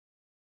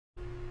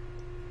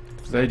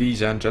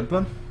Ladies and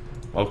gentlemen,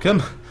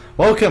 welcome.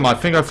 Welcome, I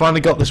think I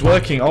finally got this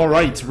working.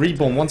 Alright,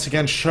 Reborn once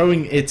again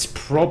showing its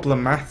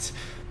problematic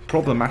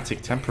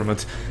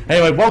temperament.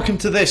 Anyway, welcome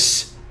to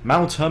this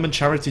Mount Hermon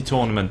charity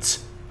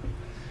tournament.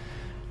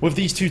 With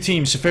these two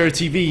teams, Saphira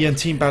TV and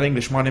Team Bad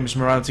English, my name is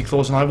Morality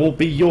Claus and I will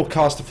be your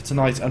caster for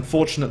tonight.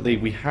 Unfortunately,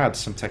 we had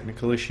some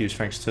technical issues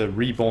thanks to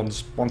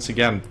Reborn's, once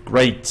again,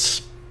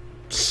 great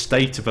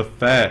state of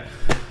affair.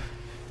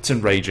 It's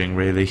enraging,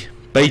 really.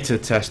 Beta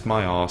test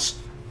my arse.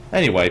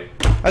 Anyway,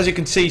 as you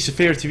can see,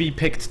 Saphira TV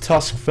picked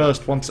Tusk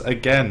first once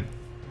again.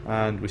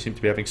 And we seem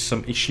to be having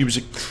some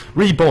issues.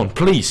 Reborn,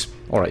 please.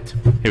 Alright,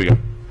 here we go.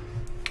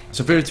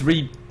 Saphira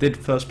TV did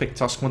first pick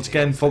Tusk once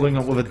again, following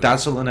up with a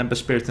Dazzle, and Ember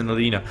Spirit, and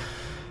Alina.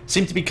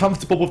 Seem to be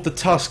comfortable with the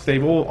Tusk.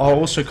 They all are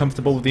also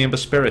comfortable with the Ember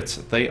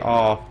Spirit. They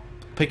are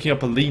picking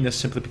up Alina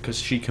simply because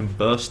she can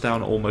burst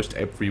down almost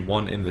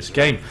everyone in this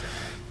game.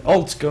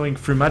 Ult going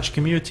through Magic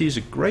Immunity is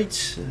a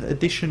great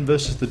addition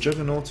versus the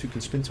Juggernaut, who can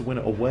spin to win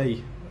it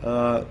away.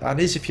 And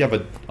is if you have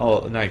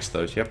an Axe,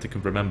 though, so you have to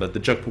remember the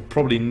Jug will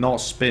probably not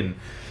spin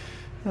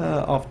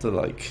after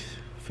like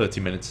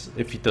 30 minutes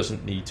if he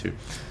doesn't need to.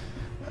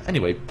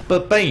 Anyway,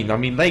 but Bane, I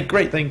mean,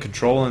 great lane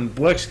control and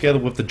works together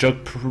with the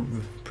Jug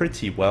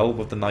pretty well.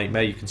 With the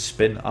Nightmare, you can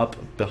spin up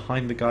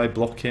behind the guy,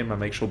 block him, and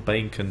make sure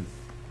Bane can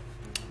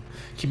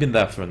keep him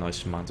there for a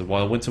nice amount of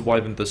while. Winter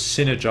Wyvern does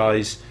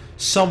synergize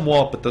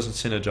somewhat, but doesn't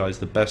synergize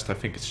the best. I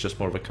think it's just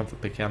more of a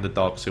comfort pick and the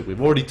Darkseer.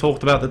 We've already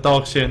talked about the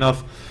Darkseer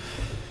enough.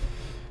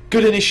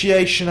 Good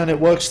initiation, and it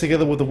works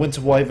together with the Winter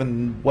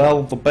Wyvern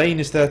well. The Bane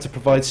is there to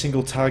provide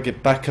single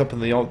target backup,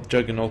 and the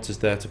Juggernaut is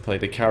there to play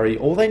the carry.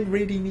 All they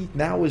really need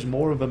now is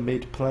more of a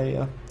mid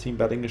player. Team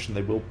Bad English, and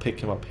they will pick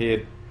him up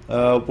here.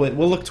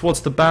 We'll look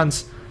towards the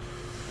bans.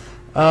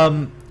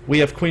 We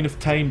have Queen of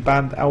Tame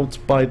banned out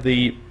by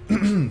the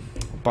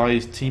by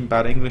Team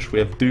Bad English. We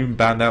have Doom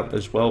banned out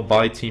as well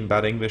by Team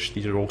Bad English.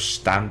 These are all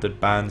standard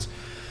bans.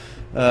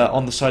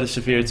 On the side of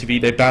Saphira TV,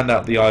 they banned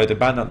out the Io, they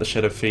banned out the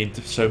Shadow Fiend,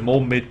 so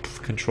more mid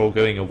control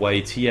going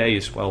away, TA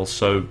as well,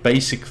 so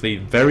basically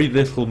very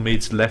little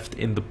mids left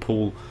in the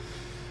pool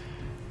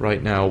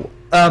right now.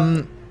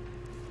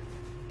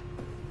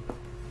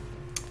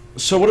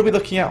 So what are we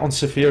looking at on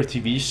Saphira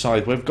TV's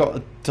side? We've got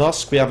a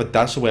Dusk, we have a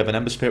Dazzle, we have an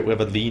Ember Spirit, we have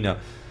a Lina.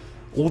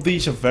 All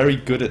these are very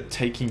good at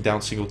taking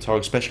down single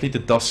targets, especially the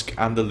Dusk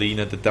and the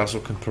Lina. The Dazzle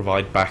can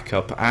provide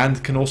backup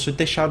and can also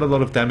dish out a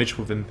lot of damage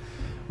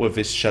with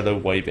his Shadow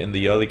Wave in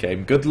the early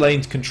game. Good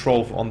lane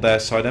control on their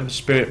side. Ember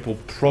Spirit will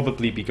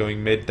probably be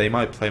going mid. They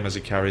might play him as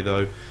a carry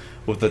though,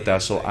 with the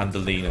Dazzle and the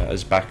Lina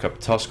as backup.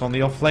 Tusk on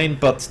the off lane,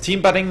 but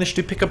Team Bad English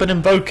do pick up an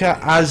Invoker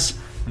as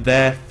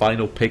their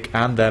final pick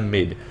and their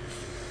mid.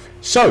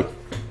 So,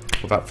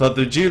 without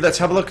further ado, let's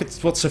have a look at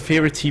what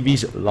Saphira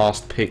TV's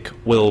last pick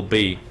will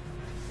be.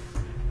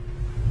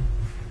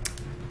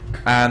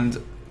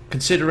 And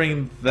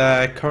considering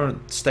their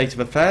current state of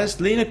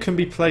affairs, Lina can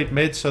be played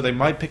mid, so they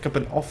might pick up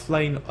an off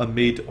lane, a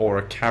mid, or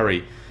a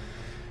carry.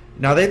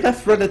 Now, they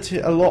left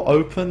a lot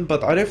open,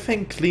 but I don't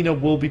think Lina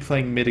will be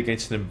playing mid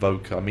against an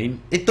Invoker. I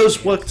mean, it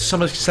does work to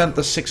some extent.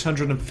 The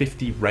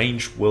 650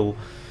 range will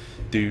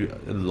do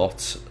a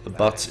lot,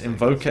 but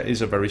Invoker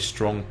is a very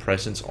strong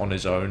presence on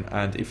his own,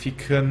 and if you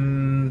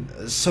can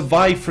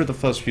survive through the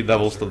first few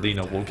levels, the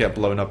Lina will get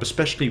blown up,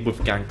 especially with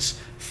ganks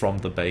from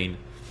the Bane.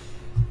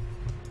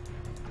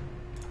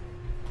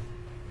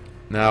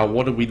 Now,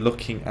 what are we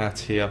looking at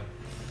here?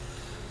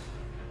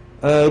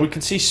 We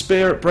can see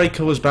Spirit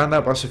Breaker was banned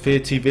out by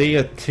Saphira TV,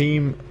 a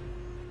team,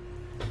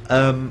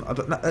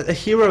 a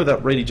hero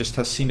that really just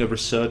has seen a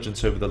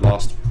resurgence over the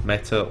last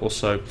meta or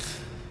so.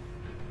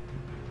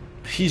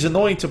 He's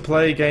annoying to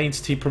play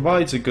against, he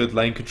provides a good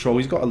lane control,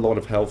 he's got a lot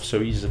of health, so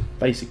he's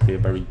basically a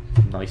very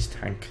nice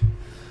tank.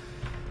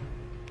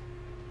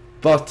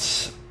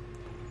 But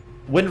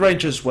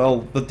Windrange as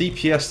well, the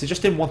DPS, they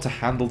just didn't want to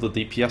handle the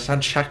DPS,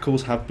 and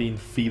Shackles have been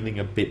feeling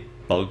a bit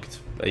bugged,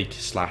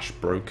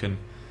 / broken.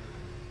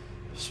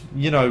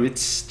 You know,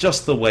 it's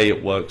just the way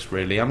it works,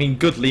 really. I mean,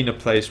 good Lina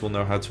players will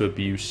know how to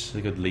abuse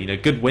a good Lina.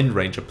 Good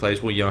Windranger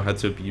players will know how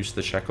to abuse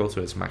the Shackle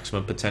to its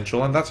maximum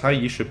potential, and that's how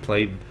you should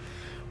play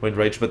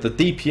Windranger. But the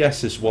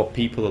DPS is what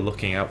people are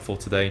looking out for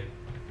today.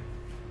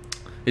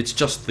 It's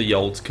just the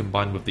ult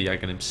combined with the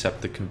Aghanim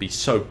Scepter can be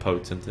so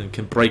potent and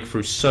can break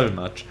through so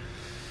much.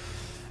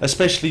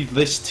 Especially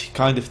this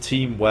kind of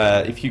team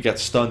where if you get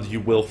stunned, you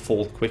will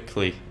fall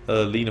quickly.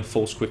 Lina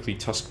falls quickly,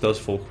 Tusk does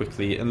fall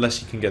quickly, unless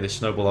he can get his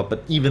snowball up.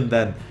 But even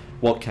then,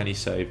 what can he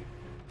save?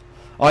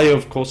 Io,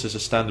 of course, is a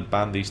standard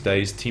ban these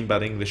days. Team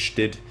Bad English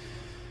did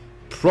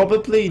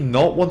probably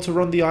not want to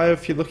run the Io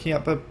if you're looking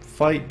at the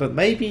fight. But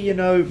maybe, you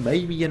know,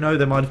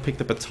 they might have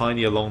picked up a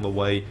tiny along the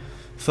way.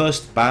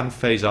 First ban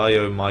phase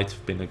Io might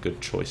have been a good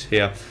choice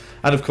here.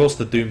 And of course,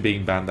 the Doom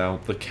being banned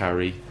out, the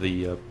carry,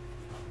 the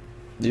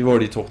you've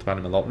already talked about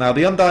him a lot. Now,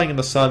 the Undying and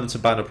the Silencer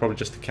ban are probably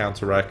just to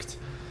counteract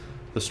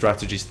the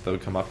strategies that will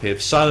come up here.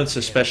 Silence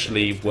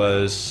especially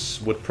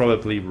would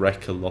probably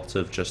wreck a lot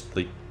of just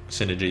the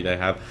synergy they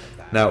have.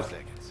 Now,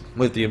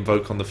 with the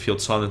Invoke on the field,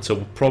 Silencer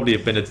will probably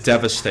have been a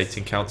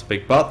devastating counter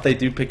pick, but they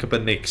do pick up a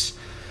Nyx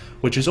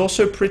which is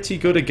also pretty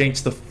good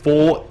against the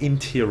 4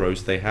 int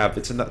heroes they have.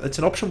 It's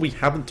an option we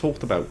haven't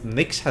talked about.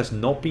 Nyx has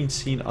not been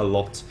seen a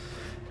lot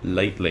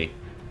lately.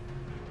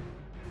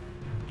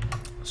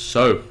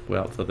 So,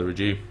 without further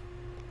ado,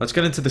 let's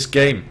get into this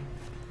game.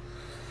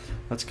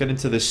 Let's get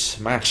into this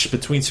match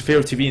between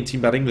Saphira TV and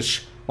Team Bad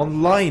English.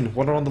 Online,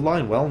 what are on the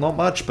line? Well, not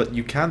much, but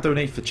you can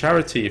donate for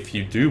charity if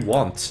you do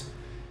want.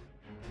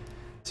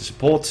 To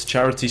support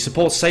charity,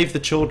 support Save the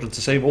Children,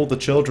 to save all the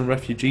children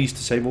refugees,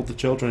 to save all the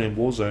children in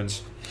war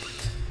zones.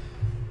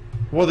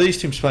 What are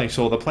these teams playing,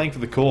 Saul? They're playing for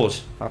the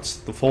cause. That's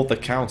the fault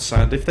that counts,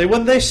 and if they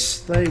win this,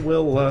 they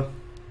will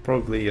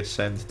probably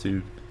ascend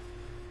to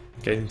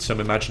getting some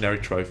imaginary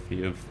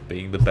trophy of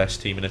being the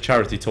best team in a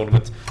charity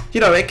tournament.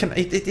 You know,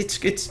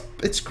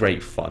 it's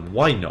great fun.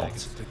 Why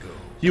not?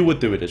 You would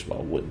do it as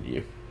well, wouldn't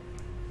you?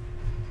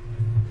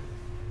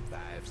 5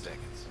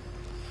 seconds.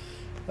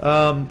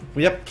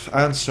 Yep,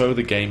 and so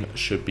the game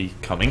should be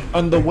coming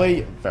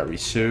underway very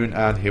soon,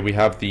 and here we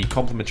have the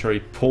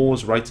complimentary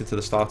pause right into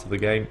the start of the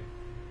game.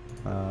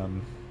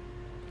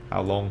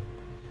 How long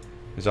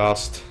is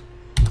asked,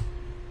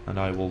 and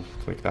I will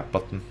click that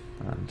button,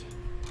 and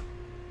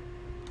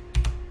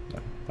no,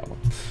 that one.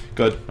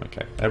 Good,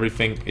 okay,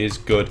 everything is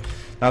good.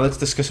 Now let's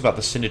discuss about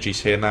the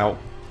synergies here. Now,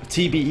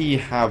 TBE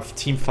have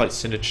teamfight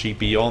synergy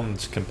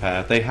beyond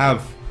compare. They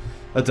have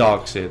a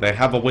Darkseer, they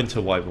have a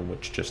Winter Wyvern,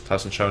 which just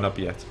hasn't shown up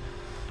yet.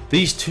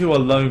 These two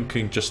alone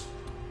can just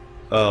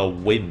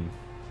win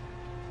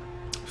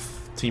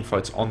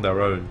teamfights on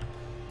their own.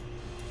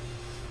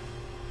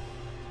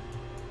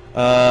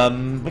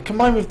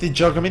 Combined with the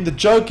Jug, I mean, the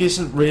Jug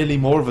isn't really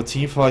more of a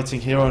team fighting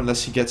hero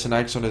unless he gets an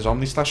Axe on his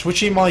Omni Slash, which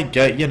he might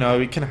get, you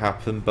know, it can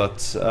happen,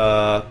 but you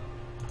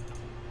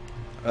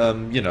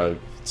know,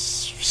 it's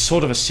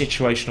sort of a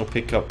situational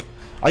pickup.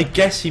 I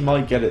guess he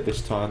might get it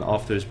this turn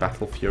after his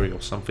Battle Fury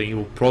or something. He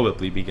will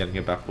probably be getting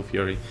a Battle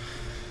Fury,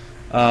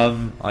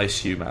 I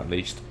assume, at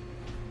least,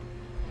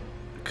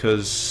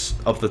 because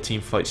of the team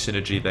fight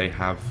synergy they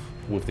have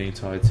with the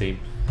entire team.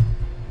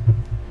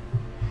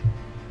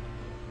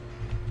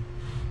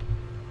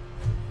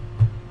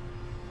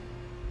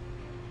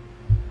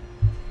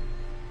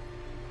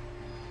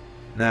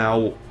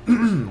 Now,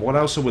 what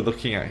else are we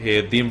looking at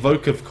here? The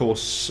Invoker, of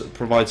course,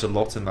 provides a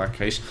lot in that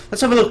case.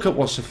 Let's have a look at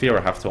what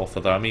Saphira have to offer,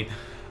 though. I mean,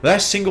 their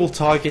single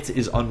target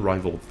is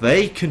unrivaled.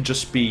 They can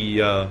just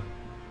be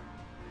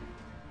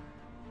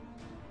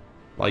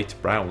light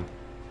brown.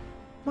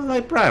 Well,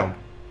 light brown.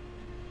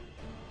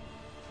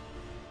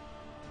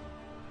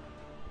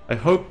 I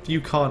hope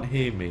you can't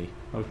hear me.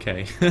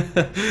 Okay.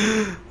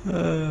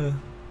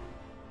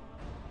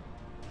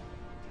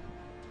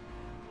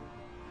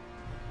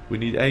 We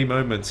need a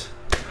moment.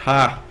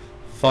 Ha!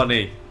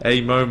 Funny. A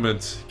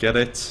moment. Get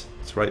it?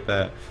 It's right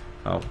there.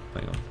 Oh,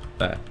 hang on.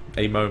 There.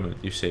 A moment,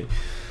 you see.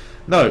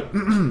 No.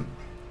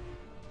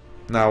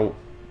 Now.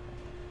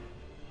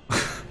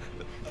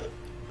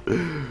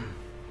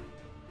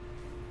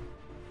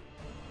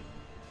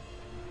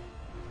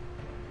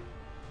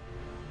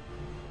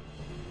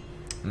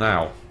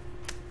 Now.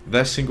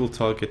 Their single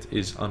target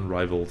is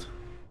unrivaled.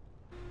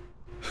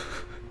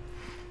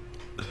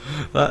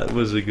 That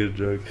was a good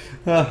joke.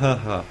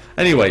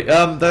 Anyway,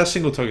 their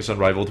single target is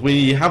unrivaled.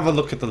 We have a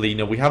look at the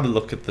Lina, we have a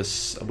look at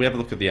this, we have a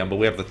look at the Ember,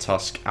 we have the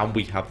Tusk, and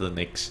we have the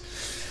Nyx.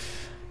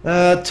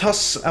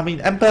 Tusk, I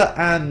mean, Ember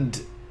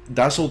and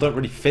Dazzle don't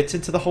really fit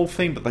into the whole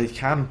thing, but they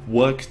can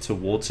work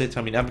towards it.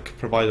 I mean, Ember can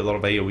provide a lot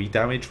of AoE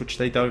damage, which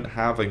they don't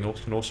have, and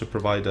can also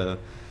provide a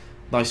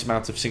nice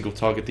amount of single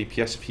target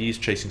DPS if he is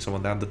chasing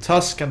someone down. The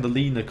Tusk and the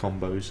Lina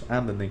combos,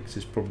 and the Nyx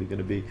is probably going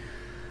to be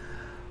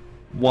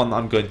one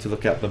I'm going to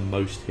look at the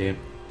most here.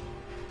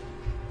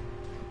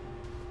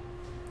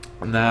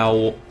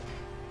 Now,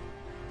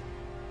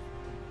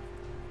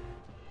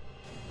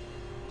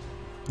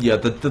 yeah,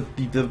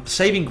 the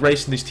saving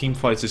grace in these team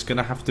fights is going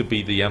to have to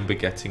be the Ember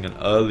getting an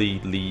early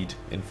lead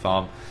in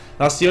farm.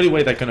 That's the only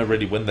way they're going to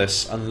really win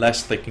this,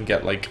 unless they can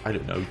get, like, I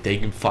don't know,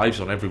 Dagon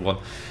 5s on everyone.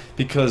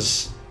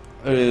 Because,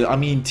 I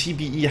mean,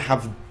 TBE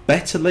have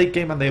better late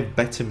game and they have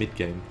better mid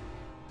game.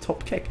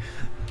 Top kick.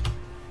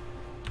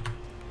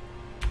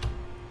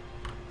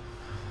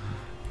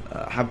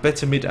 Have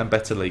better mid and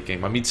better late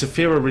game. I mean,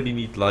 Saphira really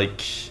need,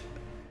 like,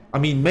 I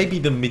mean, maybe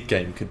the mid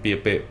game could be a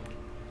bit,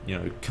 you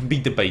know, can be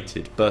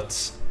debated,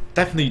 but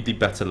definitely the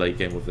better late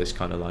game with this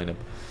kind of lineup.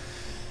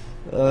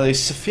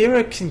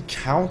 Saphira can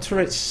counter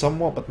it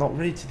somewhat, but not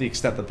really to the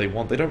extent that they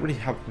want. They don't really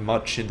have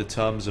much in the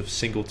terms of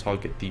single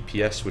target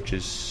DPS, which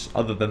is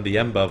other than the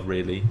Ember,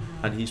 really,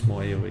 and he's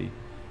more AoE.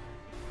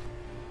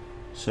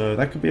 So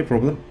that could be a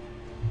problem.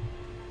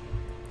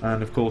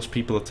 And of course,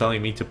 people are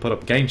telling me to put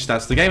up game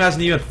stats. The game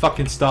hasn't even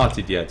fucking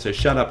started yet, so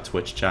shut up,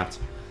 Twitch chat.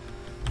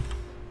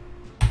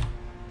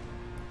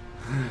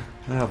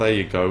 Now, there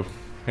you go.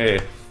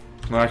 Here.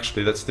 No,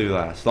 actually, let's do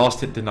that.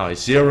 Last hit denied.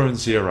 0 and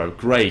 0.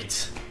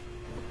 Great.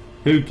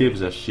 Who gives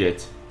a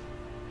shit?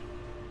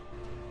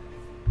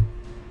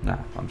 Nah,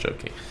 I'm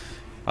joking.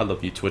 I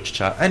love you, Twitch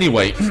chat.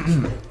 Anyway.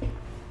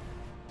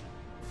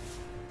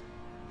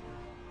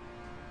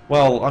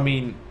 Well, I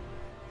mean,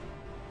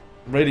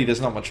 really,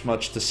 there's not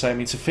much to say. I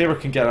mean, Saphira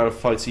can get out of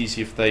fights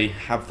easy if they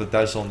have the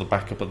Dazzle on the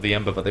backup of the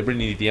Ember, but they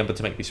really need the Ember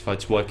to make these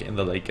fights work in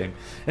the late game.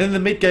 And in the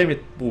mid game,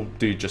 it will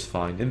do just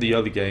fine. In the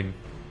early game...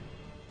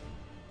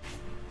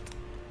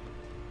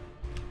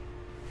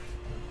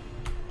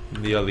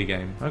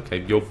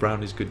 Okay, your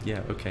Brown is good,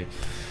 yeah, okay.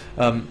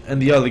 In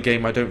the early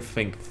game, I don't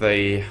think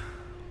they...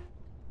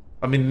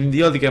 I mean, in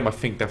the early game, I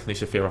think definitely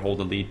Saphira hold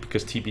the lead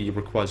because TB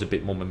requires a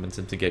bit more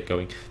momentum to get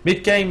going.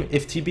 Mid game,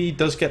 if TB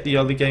does get the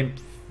early game,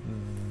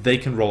 they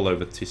can roll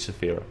over to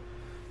Saphira.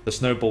 The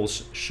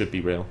snowballs should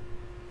be real.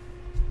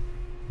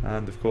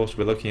 And of course,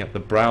 we're looking at the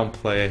Brown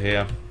player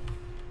here.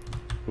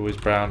 Who is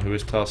Brown? Who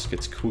is Tusk?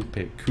 It's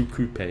Kwepe.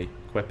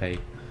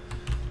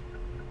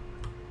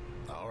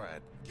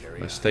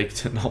 Mistake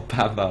to not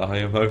ban that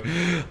IMO.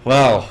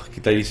 Well,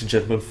 ladies and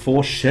gentlemen,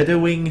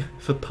 foreshadowing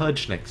for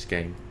Pudge next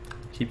game.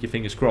 Keep your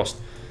fingers crossed.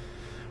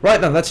 Right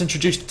then, let's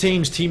introduce the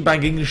teams. Team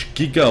Bang English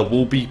Giga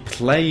will be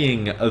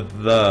playing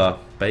the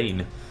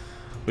Bane.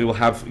 We will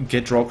have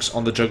Gedrox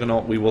on the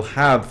Juggernaut. We will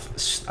have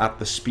at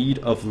the Speed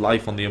of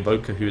Life on the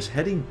Invoker, who is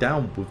heading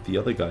down with the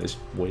other guys.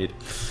 Weird.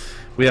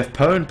 We have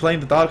Pone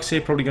playing the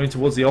Darkseer, probably going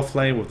towards the off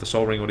lane with the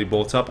Soul Ring already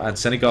brought up, and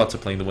Senegata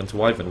playing the Winter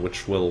Wyvern,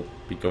 which will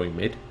be going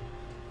mid.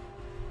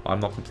 I'm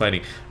not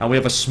complaining. And we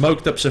have a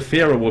smoked up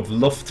Saphira with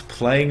Luft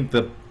playing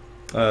the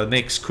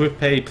Nyx,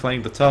 Kwepe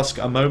playing the Tusk,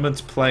 a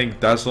moment playing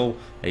Dazzle,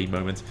 a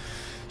moment.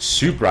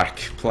 Subrak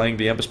playing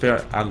the Ember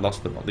Spirit, and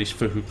last but not least,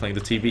 Fuhu playing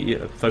the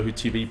Fuhu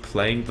TV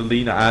playing the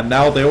Lina. And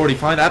now they already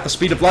find at the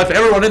Speed of Life,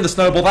 everyone in the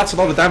Snowball. That's a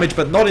lot of damage,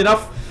 but not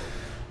enough.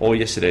 Oh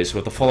yes it is,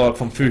 with the follow-up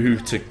from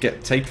Fuhu to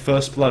take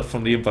first blood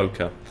from the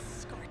Invoker.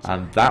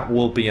 And that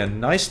will be a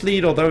nice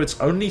lead, although it's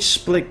only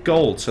split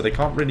gold, so they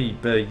can't really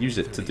use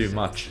it to do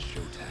much.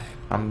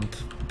 And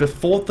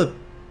before the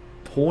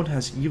Horn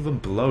has even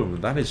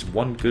blown, that is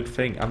one good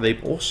thing. And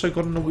they've also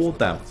got an award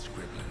down.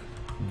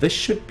 This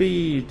should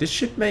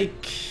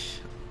make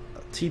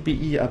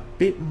TBE a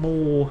bit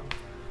more...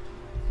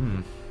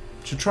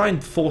 Should try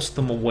and force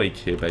them awake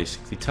here,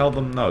 basically. Tell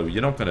them, no,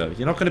 you're not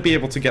gonna be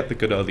able to get the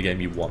good early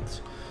game you want.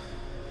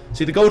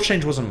 See, the gold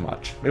change wasn't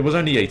much. It was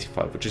only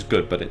 85, which is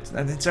good, but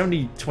it's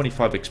only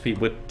 25 XP,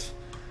 with...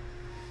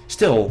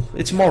 Still,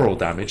 it's moral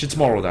damage,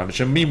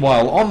 And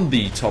meanwhile, on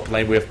the top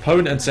lane, we have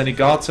Pone and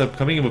Zenigata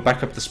coming in with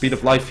back up the Speed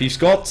of Life. He's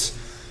got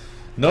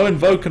no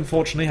Invoke,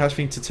 unfortunately,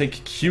 having to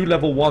take Q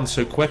level 1,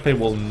 so Kwepe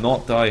will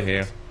not die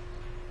here.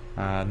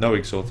 No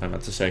Exalt, I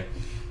meant to say.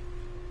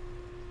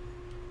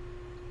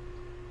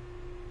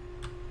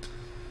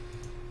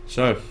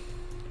 So,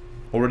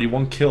 already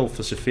one kill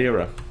for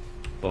Saphira.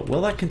 But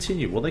will that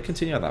continue? Will they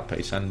continue at that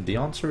pace? And the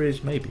answer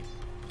is maybe.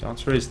 The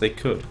answer is they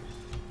could.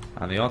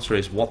 And the answer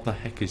is, what the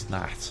heck is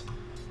that?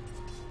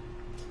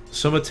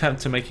 Some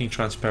attempt to making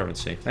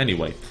transparency.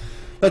 Anyway,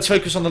 let's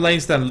focus on the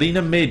lanes then.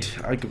 Lina mid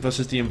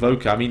versus the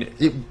Invoker. I mean,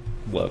 it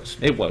works.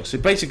 It works.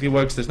 It basically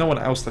works. There's no one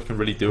else that can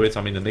really do it.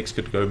 I mean, the Nyx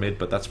could go mid,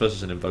 but that's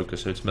versus an Invoker,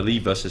 so it's melee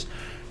versus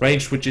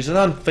ranged, which is an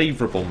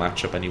unfavourable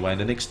matchup anyway,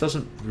 and the Nyx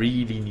doesn't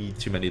really need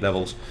too many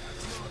levels.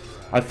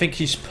 I think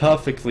he's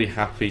perfectly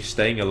happy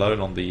staying alone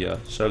on the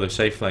solo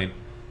safe lane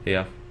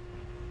here.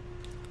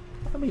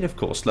 I mean, of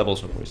course,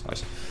 levels are always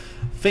nice.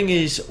 Thing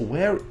is,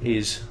 where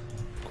is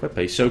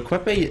Kwepe? So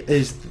Kwepe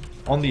is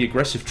on the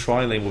aggressive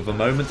tri lane with a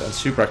moment and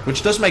Subrak,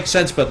 which does make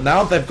sense, but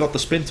now they've got the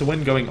spin to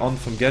win going on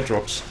from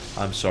Gedrox.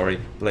 I'm sorry,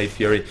 Blade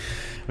Fury.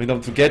 I mean,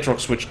 on from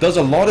Gedrox, which does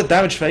a lot of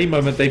damage for a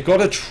moment. They've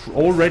got to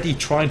already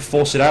try and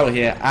force it out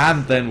here,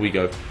 and then we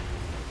go.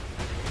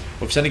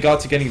 With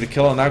Senegata getting the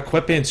kill, and now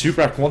Kwepe and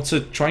Subrak want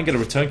to try and get a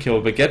return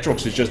kill, but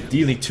Gedrox is just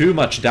dealing too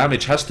much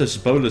damage, has to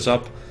bolus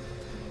up,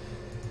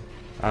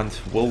 and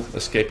will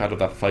escape out of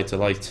that fight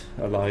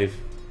alive.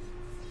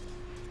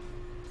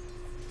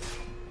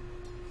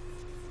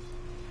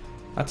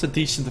 That's a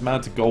decent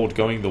amount of gold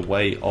going the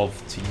way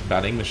of Team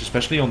Bad English,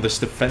 especially on this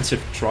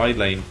defensive tri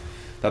lane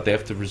that they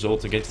have to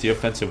resort against the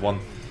offensive one.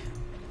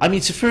 I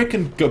mean, Saphira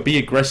can be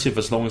aggressive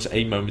as long as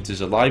a moment is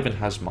alive and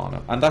has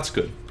mana, and that's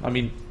good. I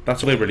mean,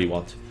 that's what they really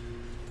want.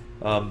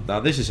 Now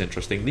this is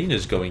interesting.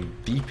 Lina's going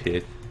deep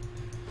here.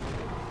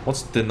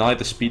 Wants to deny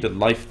the Speed of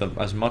Life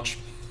as much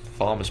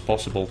farm as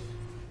possible.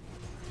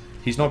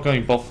 He's not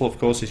going bottle, of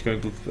course. He's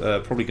going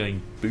probably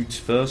going boots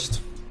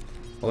first.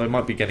 Although he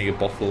might be getting a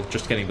bottle,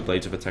 just getting the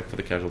Blades of Attack for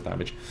the casual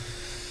damage.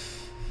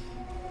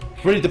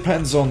 Really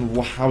depends on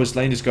how his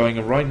lane is going,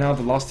 and right now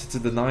the last hits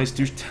of denies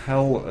do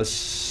tell a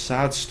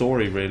sad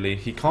story. Really,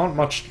 they can't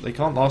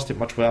last it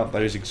much without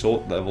those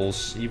exalt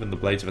levels. Even the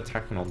Blades of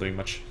Attack are not doing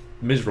much.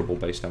 Miserable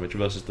base damage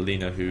versus the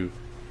Lina, who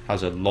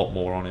has a lot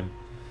more on him.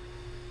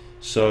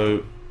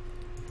 So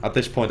at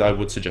this point, I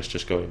would suggest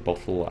just going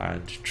bottle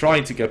and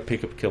trying to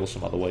pick up kills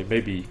some other way.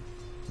 Maybe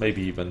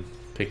even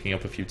picking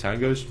up a few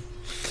tangos.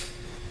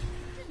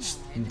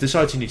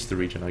 Decides he needs the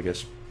region, I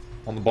guess.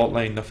 On the bot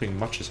lane, nothing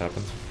much has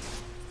happened.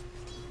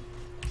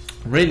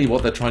 Really,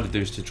 what they're trying to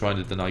do is to try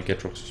to deny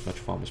Gedrox as much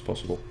farm as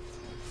possible.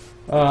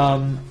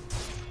 And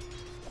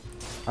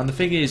the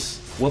thing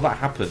is, will that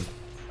happen?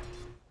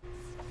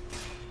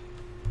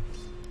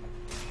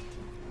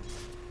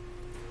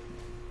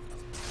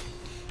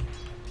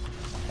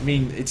 I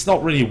mean, it's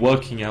not really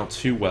working out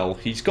too well.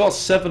 He's got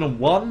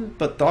 7-1,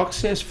 but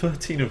Darkseer's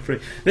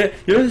 13-3. Yeah,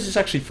 you know, this is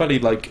actually funny.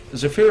 Like,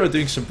 Zafiro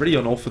doing some pretty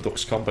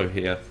unorthodox combo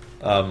here.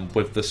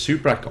 With the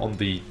Subrak on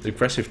the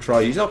aggressive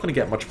try, he's not going to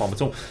get much farm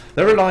at all.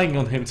 They're relying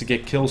on him to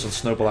get kills and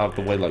snowball out of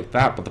the way like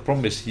that, but the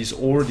problem is he's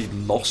already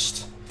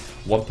lost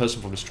one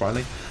person from his tri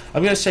lane.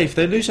 I'm going to say, if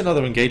they lose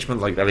another engagement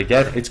like that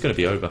again, it's going to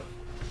be over.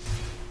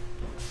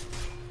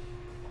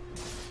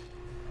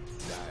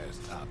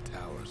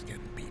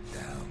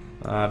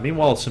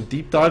 Meanwhile, some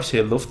deep dives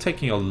here. Luft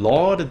taking a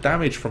lot of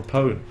damage from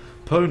Pwn.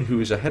 Pwn, who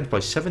is ahead by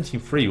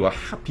 17-3, who are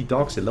happy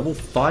Darkseer, level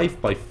 5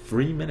 by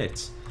 3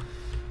 minutes.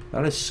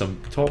 That is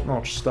some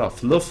top-notch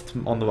stuff. Luft,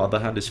 on the other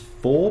hand, is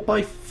 4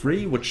 by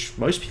 3, which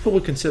most people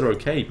would consider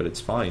okay, but it's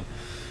fine.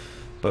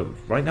 But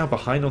right now,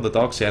 behind on the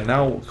Darkseer.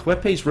 Now,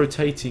 Kwepe's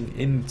rotating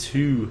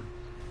into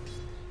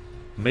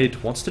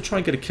mid. Wants to try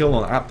and get a kill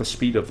on at the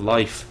speed of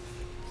life.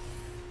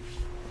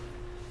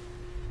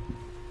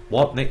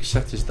 What next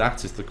set is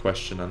that, is the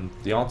question, and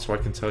the answer I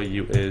can tell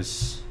you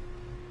is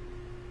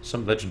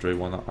some legendary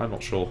one. I'm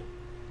not sure.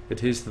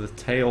 It is the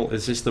tail.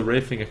 Is this the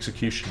Rafing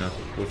Executioner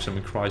with some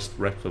increased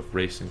rep of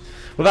racing?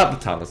 Without the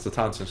talents. The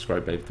talents in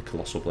Scribe Blade, the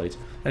Colossal Blade.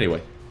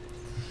 Anyway,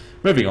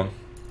 moving on.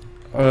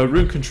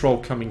 Rune Control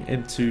coming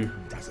in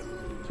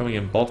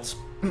bot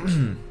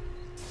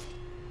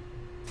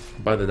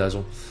by the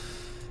Dazzle.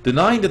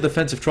 Denying the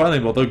defensive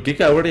tri-lane, although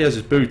Giga already has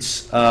his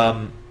boots.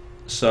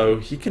 So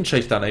he can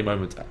chase down a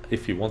moment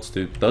if he wants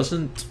to.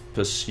 Doesn't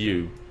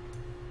pursue.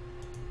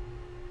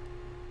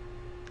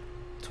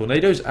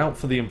 Tornado's out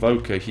for the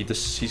Invoker.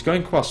 He's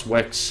going Quas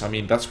Wex. I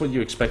mean, that's what you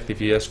expect if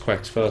he has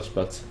Quex first,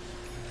 but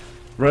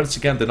once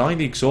again, denying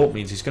the Exalt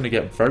means he's going to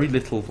get very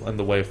little in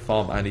the way of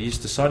farm, and he's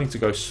deciding to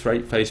go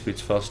straight face boots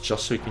first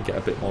just so he can get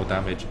a bit more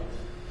damage.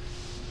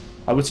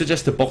 I would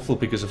suggest a bottle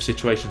because of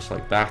situations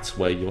like that,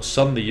 where you're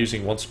suddenly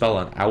using one spell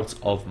and out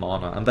of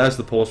mana. And there's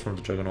the pause from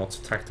the Juggernaut.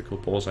 Tactical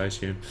pause, I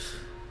assume.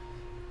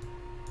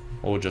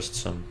 Or just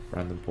some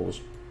random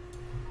pause.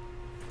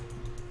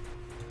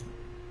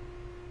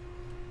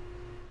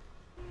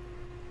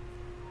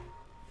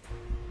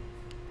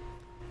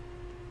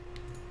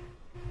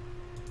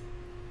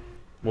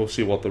 We'll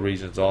see what the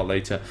reasons are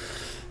later.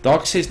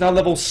 Darkseer is now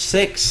level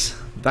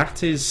 6.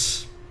 That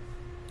is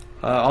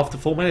after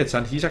 4 minutes,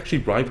 and he's actually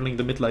rivaling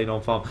the mid lane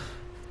on farm.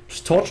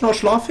 Just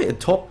top-notch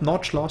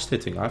last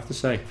hitting, I have to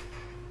say.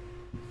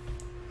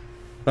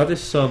 That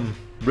is some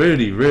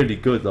really, really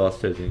good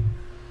last hitting.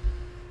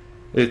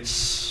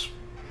 It's...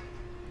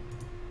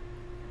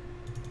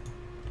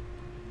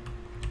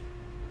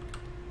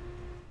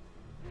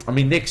 I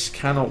mean, Nyx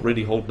cannot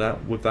really hold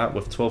that with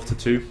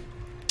 12-2.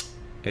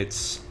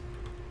 It's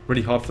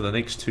really hard for the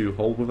Nyx to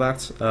hold with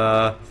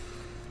that.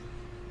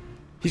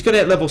 He's going to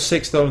hit level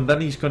 6 though, and then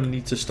he's going to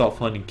need to start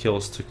finding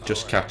kills to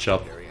just catch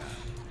up.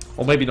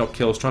 Or maybe not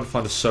kills, trying to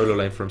find a solo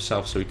lane for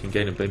himself so he can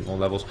gain a bit more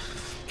levels.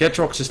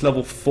 Getrox is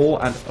level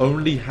 4 and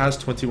only has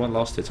 21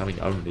 last hits. I mean,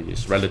 only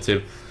is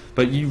relative.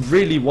 But you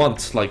really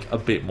want, like, a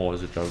bit more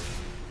as a joke.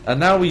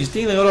 And now he's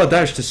dealing a lot of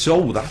damage to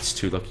Soul. That's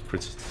 2 lucky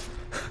crits.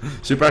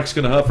 Subrak's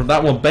going to hurt from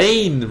that one.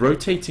 Bane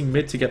rotating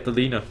mid to get the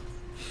Lina.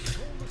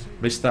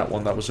 Missed that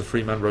one. That was a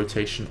 3-man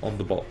rotation on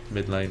the bot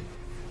mid lane.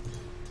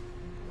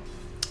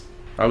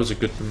 That was a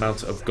good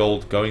amount of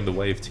gold going the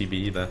way of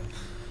TBE there.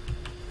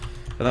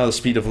 And now the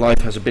Speed of Life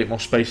has a bit more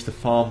space to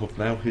farm with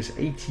now his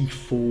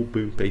 84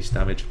 boot base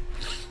damage.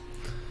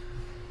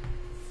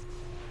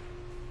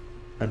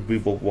 And we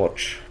will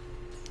watch.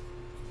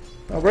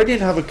 Now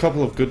Radiant have a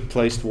couple of good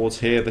plays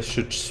towards here. This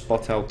should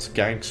spot out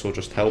ganks or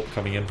just help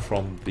coming in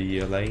from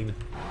the lane.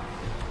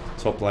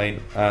 Top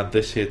lane. And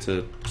this here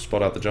to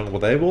spot out the jungle.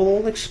 They will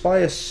all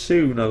expire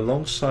soon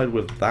alongside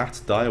with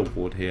that Dire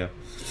Ward here.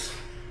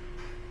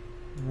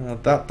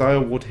 That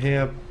Dire Ward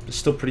here is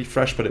still pretty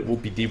fresh, but it will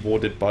be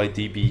dewarded by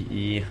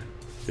DBE.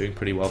 Doing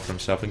pretty well for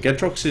himself. And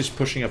Gedrox is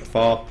pushing up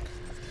far.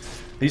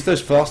 Needs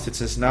those fast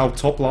hits. It's now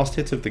top last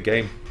hit of the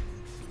game.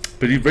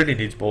 But he really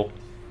needs more.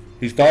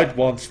 He's died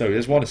once, no, he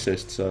has 1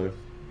 assist, so...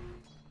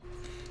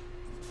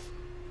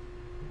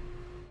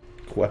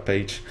 Quep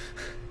age.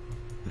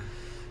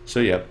 So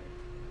yeah.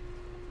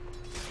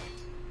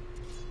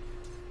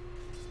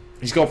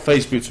 He's got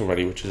phase boots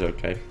already, which is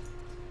okay.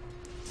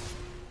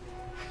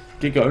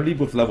 Giga only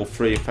with level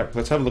 3. In fact,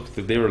 let's have a look at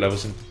the Lira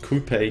levels in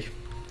Quepe.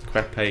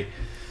 I'm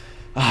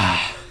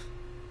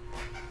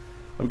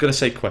going to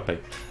say Quepe.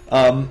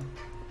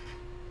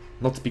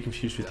 Not to be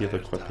confused with the other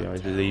Quepe, I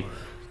believe.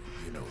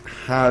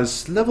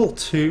 Has level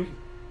 2.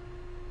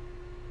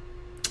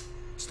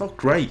 It's not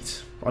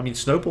great. I mean,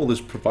 Snowball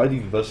is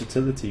providing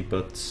versatility,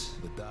 but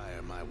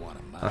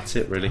that's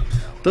it really.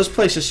 Does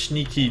place a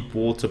sneaky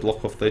ward to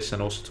block off this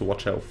and also to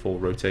watch out for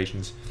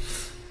rotations.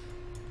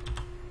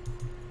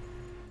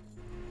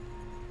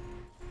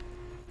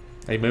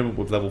 A moment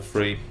with level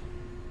 3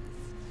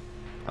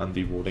 and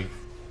dewarding.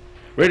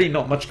 Really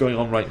not much going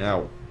on right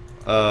now.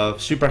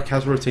 Subrak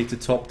has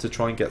rotated top to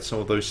try and get some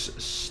of those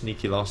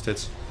sneaky last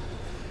hits.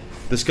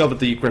 discovered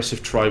the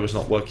aggressive try was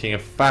not working. In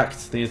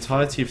fact, the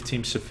entirety of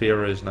Team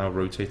Saphira is now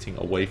rotating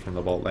away from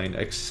the bot lane,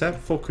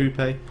 except for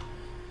Coupe,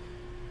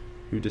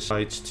 who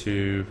decides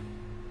to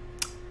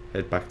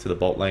head back to the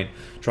bot lane,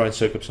 try and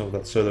soak up some of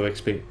that solo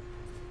XP.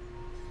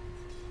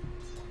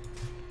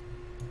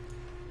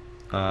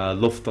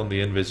 Luft on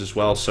the invis as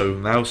well, so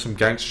now some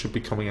ganks should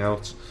be coming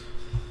out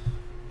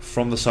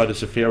from the side of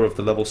Saphira of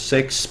the level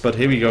 6, but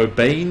here we go.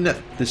 Bane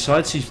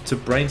decides to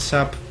brain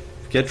sap.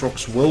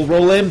 Gedrox will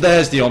roll in.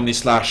 There's the Omni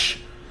Slash.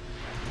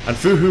 And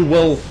Fuhu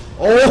will...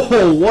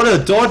 Oh, what a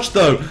dodge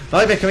though.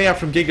 Nightmare coming out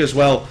from Giga as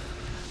well.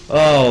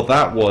 Oh,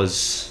 that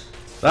was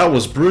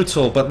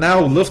brutal. But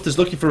now Luft is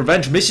looking for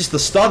revenge. Misses the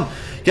stun.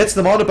 Gets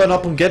the Mana Burn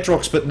up on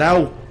Gedrox. But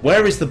now,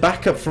 where is the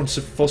backup for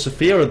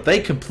Saphira?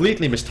 They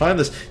completely mistimed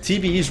this.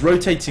 TBE is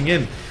rotating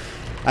in.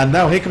 And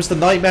now here comes the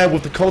Nightmare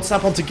with the Cold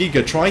Snap onto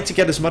Giga. Trying to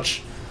get as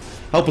much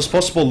help as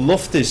possible.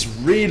 Luft is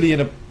really in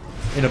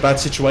a bad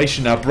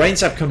situation now. Brain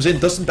Sap comes in,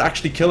 doesn't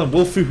actually kill him.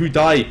 Will Fuhu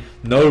die?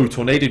 No,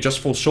 Tornado just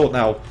falls short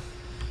now.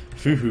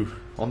 Fuhu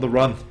on the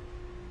run,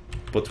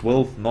 but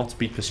will not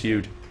be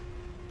pursued.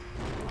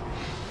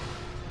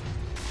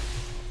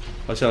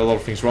 I said a lot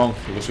of things wrong.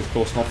 It was of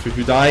course not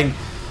Fuhu dying.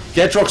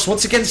 Gedrox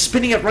once again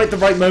spinning at the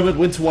right moment.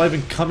 Winter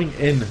Wyvern coming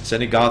in.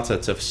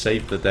 Zenigata to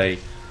save the day.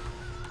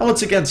 And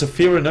once again,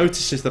 Saphira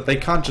notices that they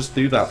can't just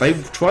do that. They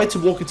tried to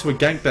walk into a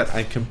gank bet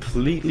and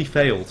completely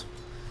failed.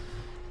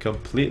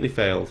 Completely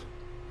failed.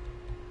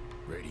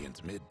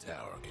 Radiant's mid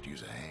tower could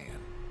use a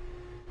hand.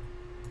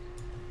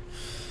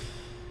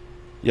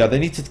 Yeah, they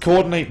need to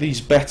coordinate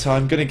these better.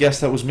 I'm going to guess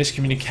that was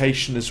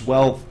miscommunication as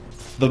well.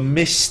 The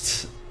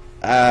missed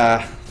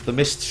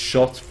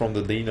shot from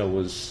the Dino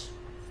was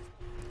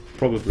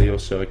probably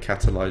also a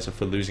catalyzer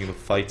for losing the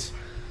fight.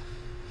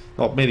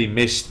 Not merely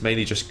missed,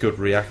 mainly just good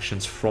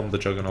reactions from the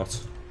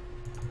Juggernaut.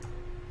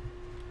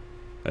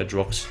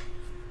 Gedrox,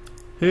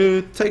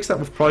 who takes that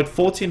with pride.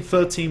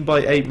 14-13 by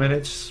 8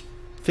 minutes.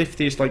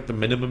 50 is like the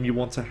minimum you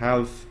want to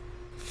have.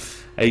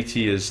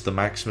 80 is the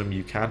maximum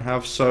you can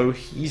have. So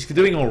he's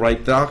doing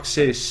alright.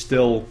 Darkseer is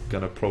still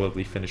going to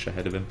probably finish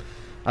ahead of him.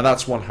 And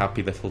that's one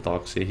happy little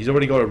Darkseer. He's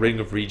already got a Ring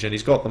of Regen.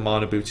 He's got the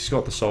Mana Boots. He's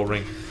got the Soul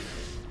Ring.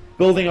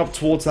 Building up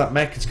towards that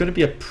mech. It's going to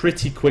be a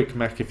pretty quick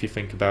mech if you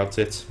think about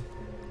it.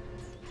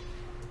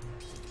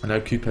 I know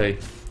Coupe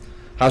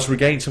has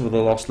regained some of the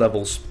lost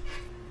levels,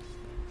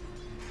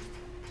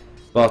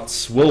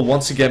 but will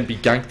once again be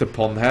ganked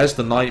upon. There's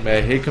the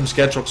Nightmare. Here comes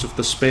Gedrox with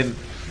the spin,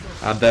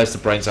 and there's the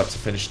Brain Zap to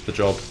finish the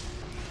job.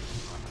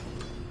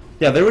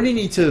 Yeah, they really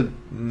need to...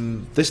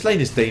 this lane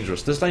is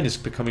dangerous. This lane is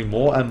becoming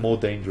more and more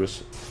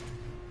dangerous.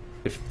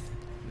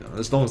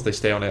 As long as they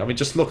stay on it. I mean,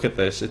 just look at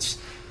this. It's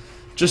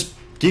just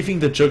giving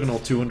the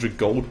Juggernaut 200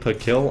 gold per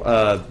kill.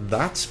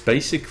 That's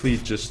basically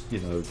just, you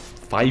know,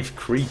 5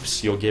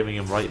 creeps you're giving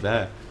him right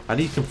there. And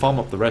he can farm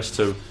up the rest,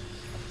 so...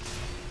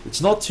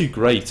 it's not too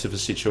great of a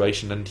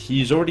situation, and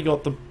he's already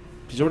got a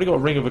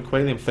Ring of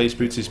Aqualium face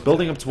boots. He's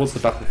building up towards the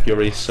Battle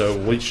Fury, so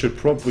we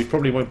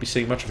probably won't be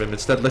seeing much of him.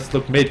 Instead, let's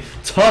look mid.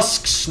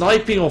 Tusk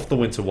sniping off the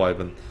Winter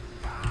Wyvern.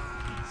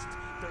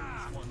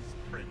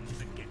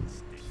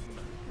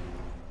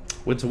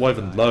 Winter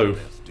Wyvern low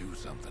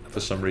for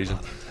some reason,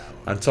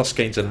 and Tusk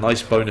gains a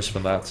nice bonus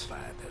from that.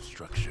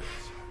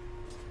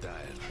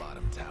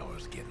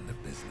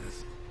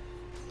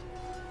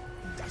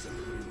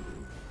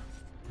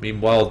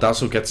 Meanwhile,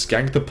 Dazzle gets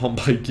ganked upon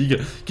by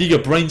Giga.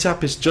 Giga Brain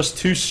Tap is just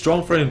too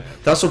strong for him.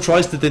 Dazzle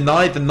tries to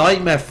deny the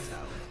Nightmare.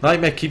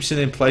 Nightmare keeps it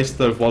in place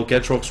though while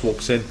Gedrox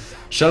walks in.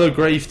 Shallow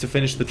Grave to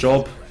finish the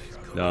job.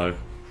 No.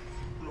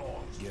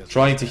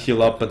 Trying to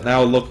heal up, but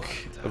now look,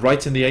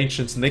 right in the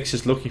Ancients. Nyx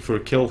is looking for a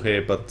kill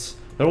here, but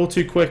they're all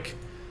too quick.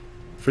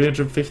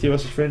 350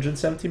 versus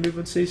 370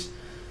 movement Cs.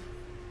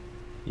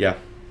 Yeah,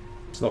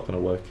 it's not going to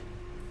work.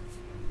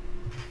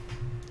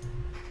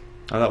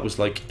 And that was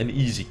like an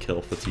easy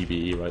kill for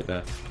TBE right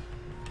there.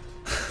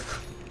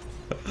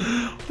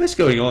 What is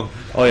going on?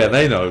 Oh yeah,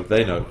 they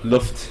know.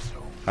 Luft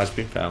has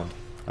been found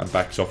and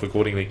backs off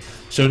accordingly.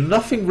 So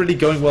nothing really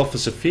going well for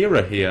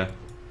Saphira here.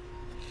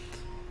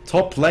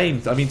 Top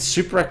lane, I mean,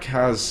 Suprak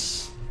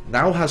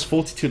now has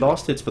 42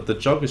 last hits, but the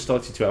Jug is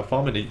starting to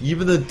outfarm it.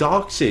 Even the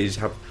Darkseers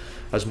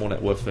has more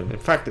net worth than him. In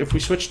fact, if we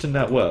switch to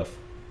net worth,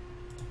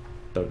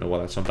 don't know why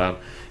that's unbound.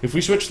 If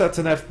we switch that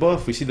to net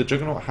worth, we see the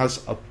Juggernaut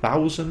has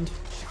 1,000.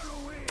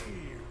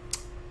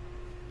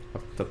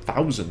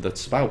 1,000.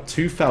 That's about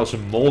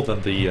 2,000 more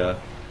than the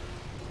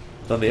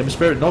Ember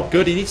Spirit. Not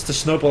good. He needs to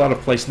snowball out of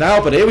place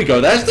now. But here we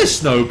go. There's the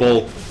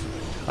snowball,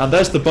 and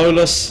there's the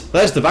bolus.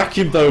 There's the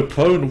vacuum though.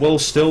 Prone will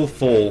still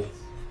fall.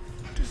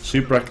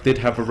 Suprak did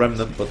have a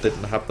remnant, but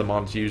didn't have the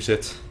mana to use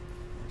it.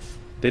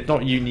 Did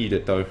not you need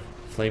it though.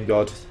 Flame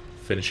God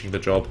finishing the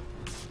job.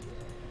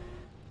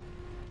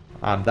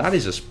 And that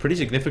is a pretty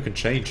significant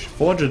change.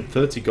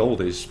 430 gold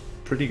is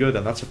pretty good,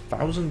 and that's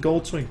 1,000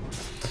 gold swing.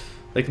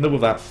 They can live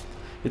with that.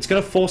 It's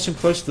going to force him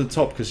close to the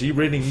top, because he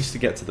really needs to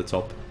get to the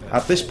top.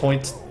 At this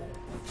point...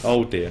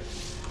 oh dear.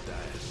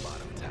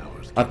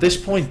 At this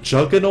point,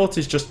 Juggernaut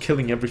is just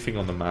killing everything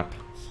on the map.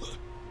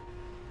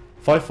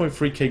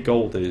 5.3k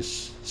gold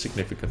is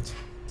significant.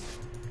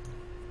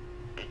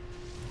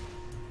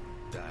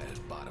 Dyer's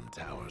bottom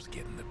tower's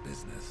getting the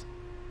business.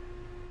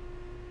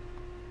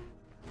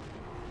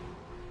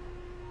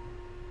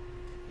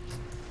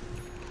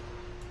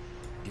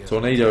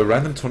 Tornado,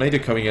 random tornado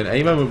coming in.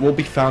 A moment will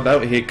be found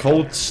out here.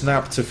 Cold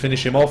snap to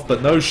finish him off,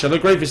 but no,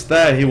 Shellowgrave is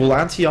there. He will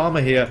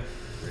anti-armor here.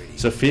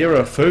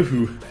 Zafira,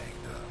 Fohu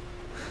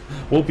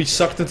will be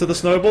sucked into the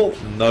snowball.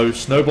 No,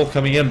 snowball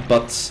coming in,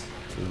 but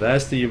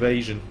there's the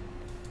evasion.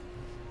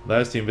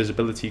 There's the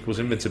invisibility equals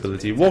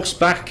invincibility. Walks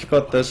back,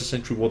 but there's a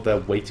sentry ward there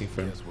waiting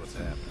for him.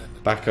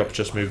 Backup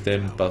just moved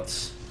in,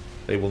 but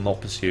they will not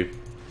pursue.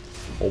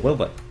 Or will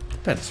they?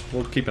 Depends.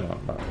 We'll keep an eye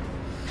on that.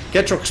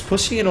 Gedrock's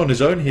pushing in on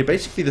his own here.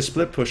 Basically the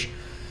split push.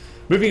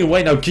 Moving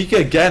away now. Giga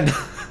again.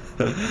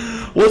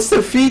 What's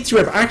the feed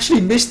grip?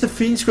 Actually missed the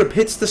feed grip.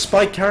 Hits the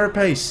spike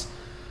carapace.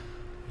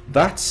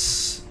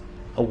 That's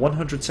a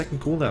 100-second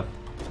cooldown.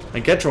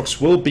 And Gedrox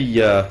will be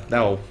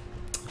now...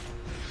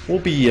 will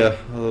be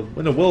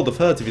in a world of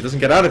hurt if he doesn't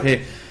get out of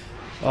here.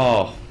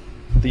 Oh,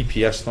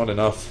 DPS not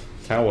enough.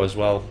 Tower as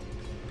well.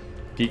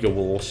 Giga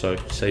will also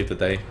save the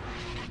day.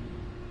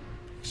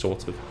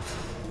 Sort of.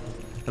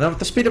 And now with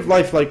the speed of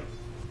life, like,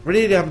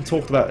 really they haven't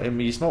talked about him.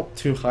 He's not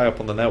too high up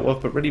on the net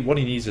worth, but really what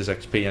he needs is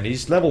XP, and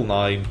he's level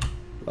 9.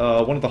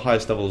 One of the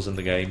highest levels in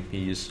the game.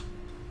 He's,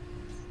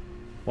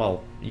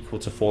 well, equal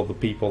to 4 other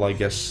people, I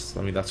guess.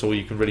 I mean, that's all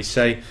you can really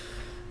say.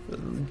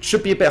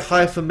 Should be a bit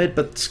higher for mid,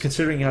 but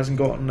considering he hasn't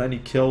gotten any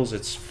kills,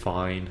 it's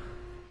fine.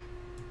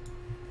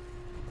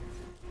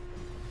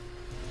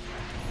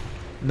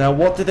 Now,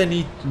 what do they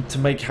need to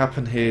make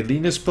happen here?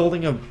 Lena's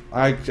building a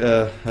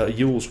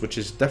Yules, which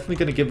is definitely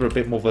going to give her a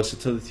bit more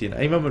versatility. And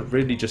A Moment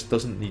really just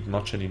doesn't need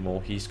much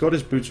anymore. He's got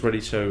his boots ready,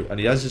 so, and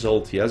he has his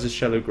ult. He has his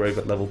Shallow Grave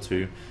at level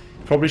 2.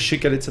 Probably should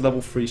get it to level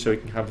 3 so he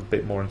can have a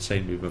bit more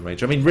insane movement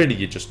range. I mean, really,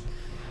 you just...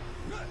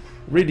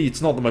 really,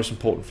 it's not the most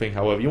important thing.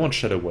 However, you want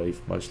Shadow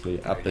Wave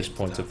mostly at this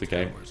point of the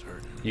game.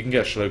 You can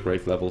get Shadow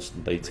Grave levels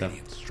later.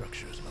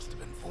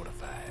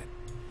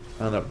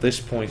 And at this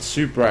point,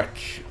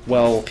 Subrak,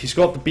 well, he's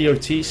got the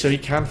BOT, so he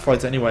can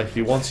fight anyway if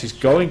he wants. He's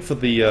going for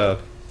the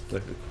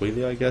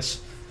Queelie, I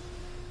guess.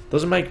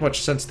 Doesn't make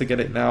much sense to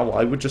get it now.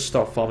 I would just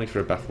start farming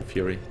for a Battle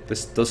Fury.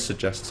 This does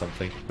suggest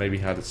something. Maybe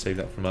he had to save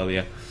that from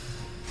earlier.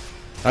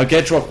 Now,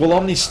 Gedrock will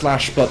Omni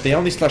Slash, but the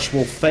Omni Slash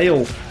will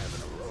fail.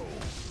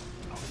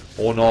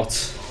 Or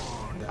not.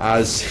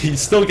 As he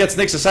still gets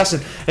Nyx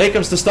Assassin. Here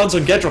comes the stuns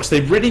on Gedrox.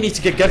 They really need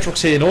to get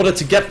Gedrox here in order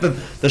to get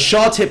the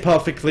shard hit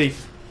perfectly.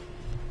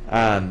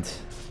 And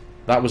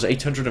that was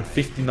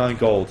 859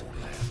 gold.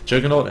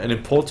 Juggernaut, an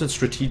important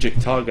strategic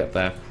target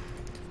there.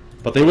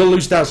 But they will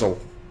lose Dazzle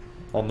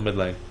on the mid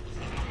lane.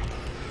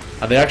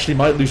 And they actually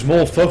might lose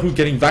more. Fohu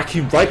getting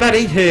vacuumed right back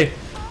in here.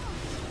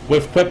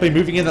 With Pepe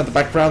moving in at the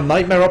background.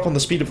 Nightmare up on the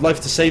speed of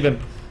life to save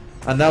him.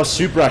 And now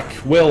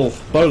Subrak will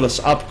bolus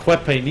up.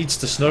 Quepe needs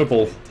to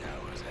snowball.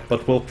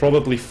 But will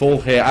probably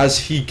fall here as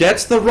he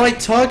gets the right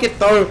target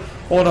though.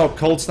 Or no,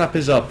 Cold Snap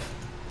is up.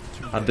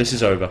 And this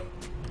is over.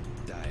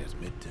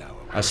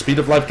 As Speed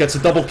of Life gets a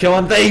double kill,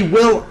 and they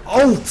will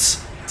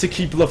ult to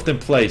keep Luft in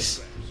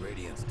place.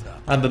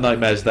 And the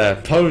Nightmare's there.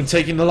 Pone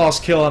taking the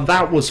last kill, and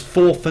that was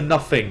 4 for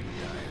nothing.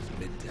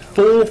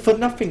 4 for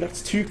nothing,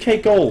 that's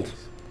 2k gold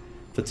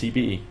for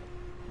TBE.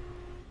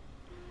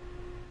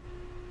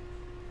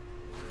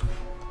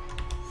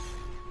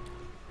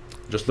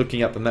 Just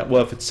looking at the net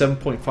worth, it's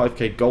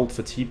 7.5k gold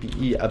for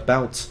TBE,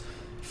 about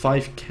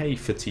 5k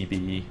for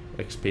TBE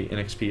XP in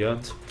XP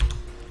earned.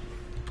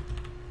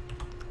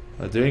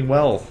 They're doing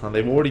well, and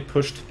they've already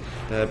pushed.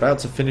 They're about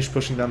to finish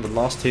pushing down the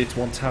last tier to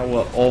 1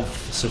 tower of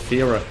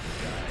Saphira.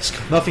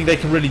 There's nothing they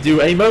can really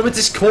do. A Moment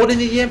is caught in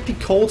the empty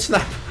Cold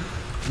Snap.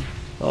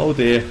 Oh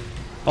dear.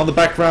 On the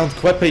background,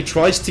 Quepe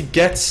tries to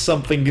get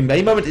something.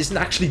 A Moment isn't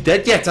actually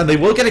dead yet, and they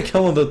will get a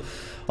kill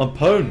on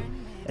Pone.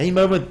 A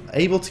Moment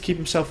able to keep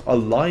himself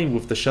alive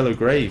with the Shallow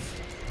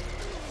Grave.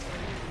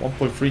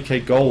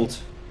 1.3k gold.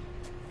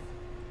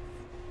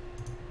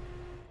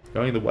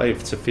 Going the way of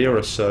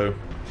Saphira, so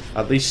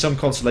at least some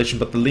consolation,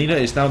 but the Lina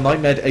is now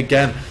nightmared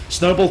again.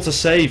 Snowball to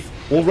save.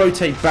 Will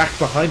rotate back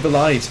behind the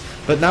lines.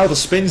 But now the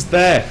spin's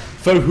there.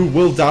 Fohu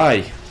will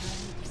die.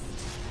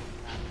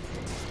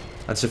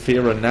 And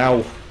Saphira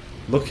now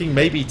looking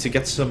maybe to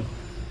get some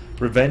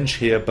revenge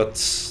here,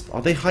 but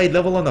are they high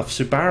level enough?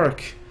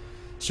 Subark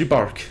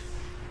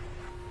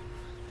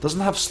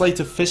doesn't have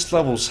Slate of Fist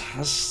levels,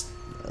 has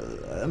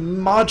a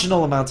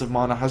marginal amount of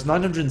mana, has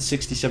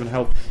 967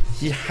 health.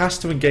 He has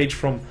to engage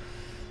from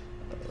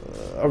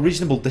a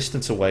reasonable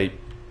distance away.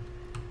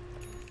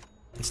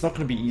 It's not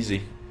going to be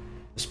easy,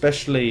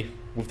 especially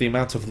with the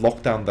amount of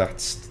lockdown that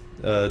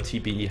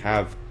TBE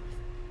have.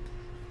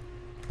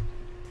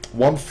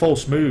 One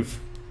false move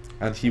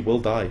and he will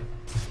die.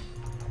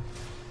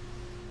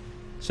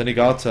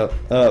 Senigata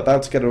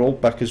about to get her ult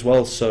back as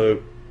well,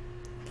 so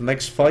the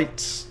next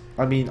fight,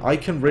 I mean, I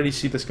can really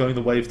see this going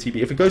the way of TBE.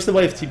 If it goes the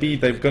way of TBE,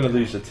 they're going to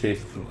lose a tier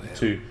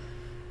 2.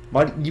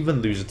 Might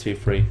even lose a tier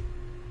 3.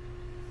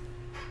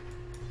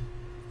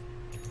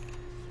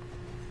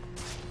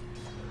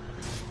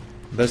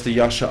 There's the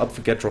Yasha up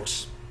for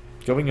Gedrox.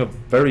 Going a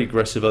very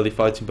aggressive early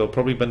fighting build.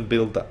 Probably going to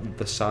build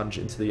the Sanj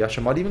into the Yasha.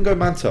 Might even go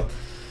Manta,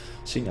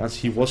 seeing as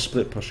he was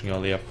split pushing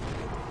earlier.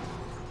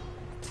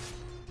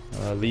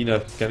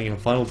 Lena getting her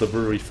final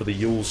delivery for the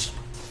Yules.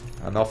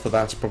 And after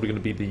that, it's probably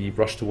going to be the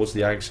rush towards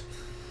the Ags.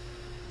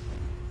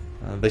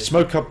 They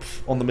smoke up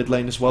on the mid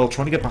lane as well,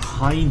 trying to get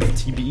behind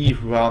TBE,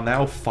 who are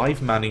now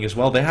 5-manning as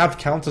well. They have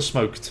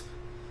counter-smoked.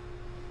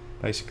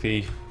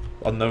 Basically,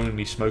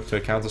 unknowingly smoked to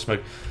a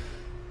counter-smoke.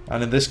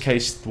 And in this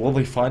case, will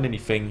they find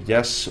anything?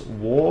 Yes,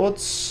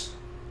 wards?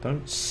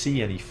 Don't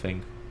see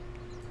anything.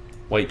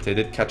 Wait, they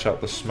did catch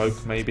out the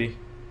smoke, maybe?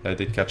 They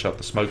did catch out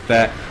the smoke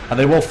there. And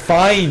they will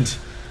find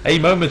a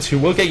moment who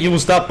will get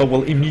used up, but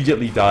will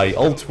immediately die.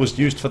 Ult was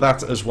used for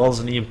that as well as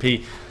an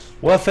EMP.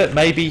 Worth it,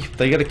 maybe.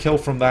 They get a kill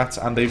from that,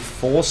 and they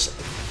force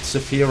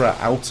Saphira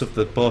out of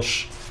the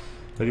bush.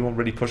 The only one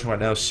really pushing right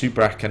now is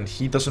Subrak, and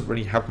he doesn't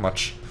really have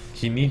much.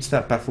 He needs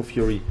that Battle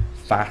Fury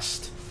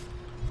fast.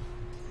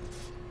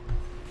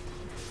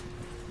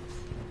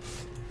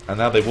 And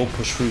now they will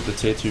push through the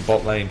tier 2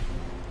 bot lane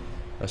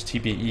as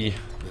TBE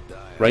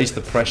raise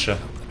the pressure.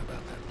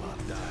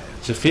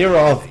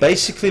 Saphira have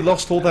basically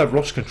lost all their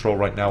rush control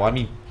right now. I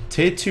mean,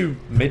 tier 2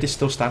 mid is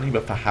still standing,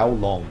 but for how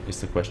long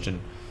is the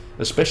question?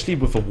 Especially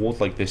with a ward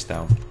like this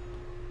down.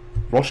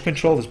 Rush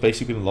control has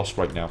basically been lost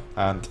right now,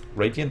 and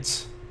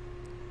Radiant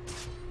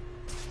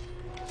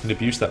can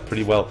abuse that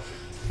pretty well.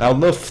 Now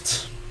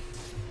Luft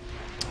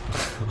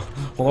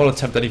will not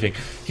attempt anything.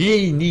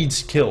 He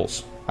needs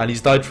kills, and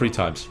he's died 3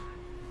 times.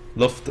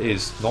 Luft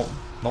is not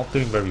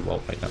doing very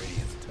well right now.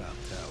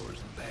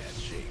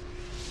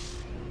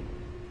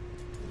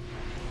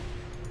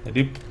 They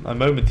do a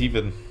moment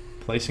even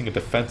placing a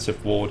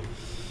defensive ward.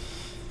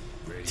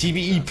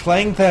 TBE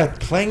playing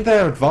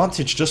their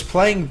advantage, just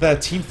playing their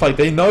team fight.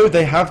 They know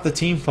they have the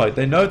team fight.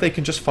 They know they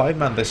can just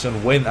 5-man this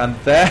and win. And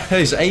there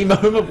is a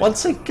moment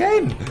once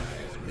again.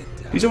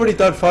 He's already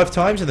died 5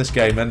 times in this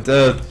game, and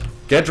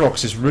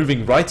Gedrox is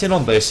moving right in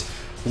on this.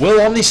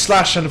 Will Omni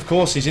Slash, and of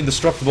course he's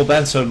indestructible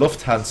then, so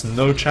Lufthansa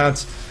no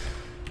chance.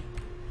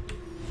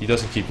 He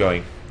doesn't keep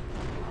going.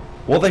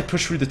 Will they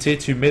push through the tier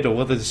 2 mid, or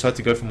will they decide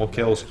to go for more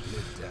kills?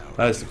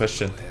 That is the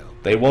question.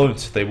 They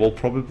won't. They will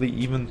probably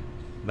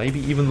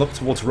maybe even look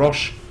towards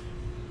Rosh,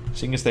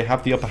 seeing as they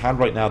have the upper hand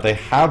right now. They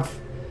have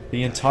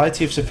the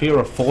entirety of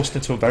Saphira forced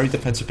into a very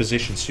defensive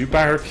position.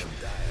 Subarak,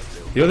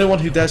 the only one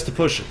who dares to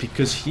push,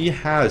 because he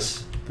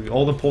has the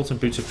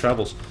all-important boots of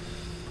travels.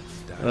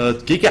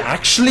 Giga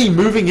actually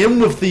moving in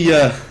with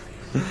the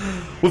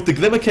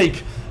Glimmer Cape.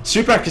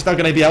 Subarak is now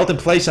going to be held in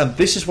place, and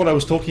this is what I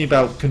was talking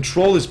about.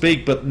 Control is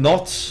big, but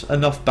not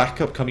enough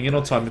backup coming in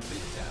on time.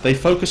 They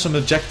focus on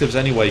objectives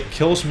anyway.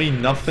 Kills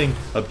mean nothing,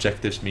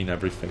 objectives mean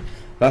everything.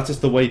 That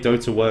is the way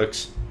Dota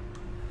works,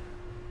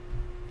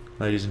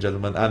 ladies and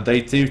gentlemen. And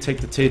they do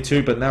take the tier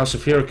 2, but now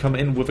Saphira come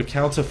in with a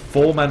counter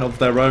 4-man of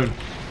their own.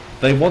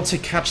 They want to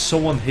catch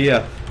someone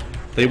here.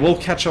 They will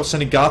catch out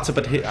Senegata,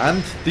 but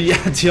and the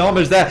anti-armor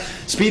is there.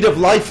 Speed of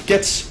Life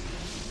gets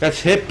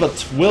hit,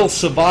 but will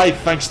survive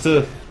thanks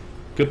to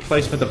good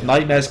placement of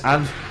Nightmares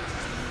and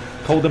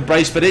Cold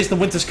Embrace. But here's the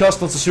Winter's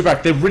Cast onto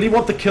Subak. They really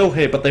want the kill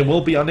here, but they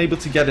will be unable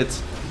to get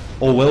it.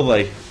 Or will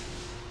they?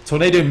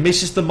 Tornado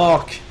misses the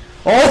mark.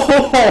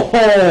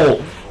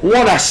 Oh,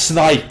 what a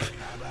snipe!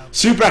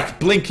 Subak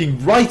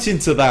blinking right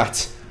into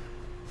that.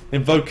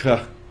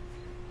 Invoker,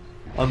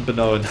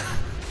 unbeknown,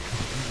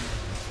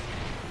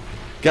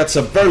 gets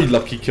a very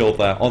lucky kill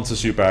there onto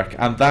Subak,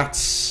 and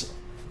that's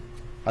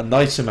a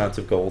nice amount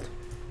of gold.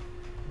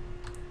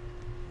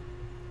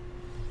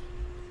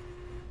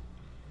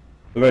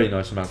 A very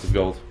nice amount of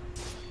gold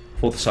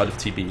for the side of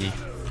TBE.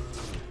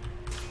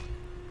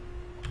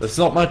 There's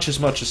not much as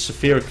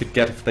Saphira could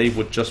get if they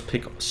would just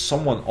pick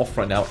someone off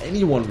right now.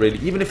 Anyone really,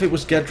 even if it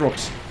was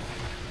Gedrox.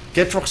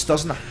 Gedrox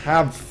doesn't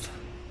have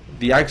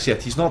the axe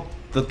yet. He's not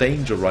the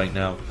danger right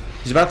now.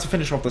 He's about to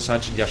finish off the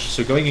Sanj and Yasha,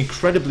 so going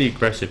incredibly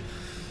aggressive.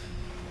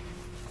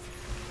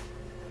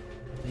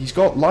 He's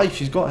got life,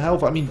 he's got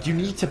health. I mean, you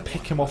need to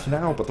pick him off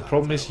now, but the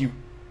problem is you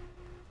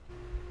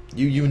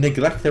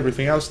neglect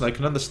everything else, and I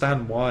can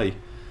understand why.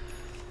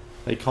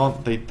 They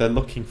can't, they're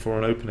looking for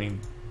an opening.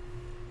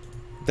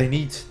 They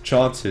need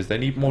chances, they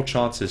need more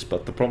chances,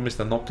 but the problem is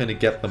they're not going to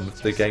get them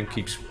if the game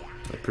keeps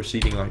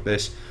proceeding like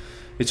this.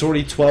 It's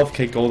already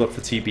 12k gold up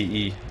for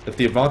TBE. If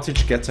the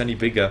advantage gets any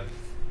bigger,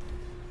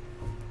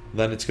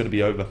 then it's going to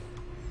be over.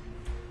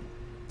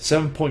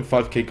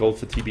 7.5k gold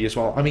for TB as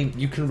well. I mean,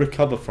 you can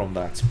recover from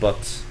that,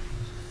 but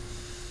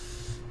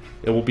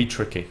it will be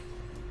tricky.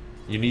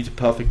 You need a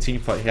perfect team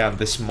fight here, and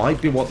this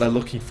might be what they're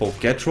looking for.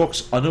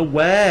 Gedrox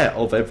unaware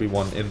of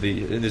everyone in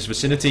his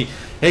vicinity.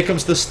 Here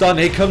comes the stun,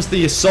 here comes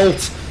the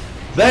assault.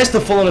 There's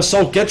the full-on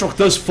assault. Gedrox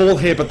does fall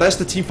here, but there's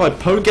the team fight.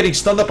 Pone getting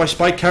stunned up by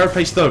Spike.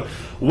 Carapace, though,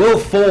 will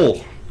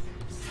fall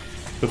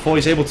before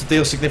he's able to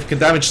deal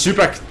significant damage.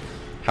 Subrak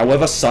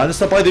However,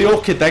 silenced up by the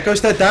Orchid. There goes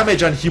their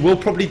damage, and he will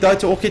probably die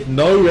to Orchid.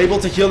 No, able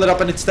to heal it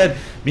up, and instead,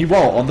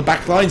 meanwhile, on the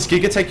back lines,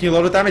 Giga taking a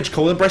lot of damage.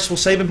 Cold Embrace will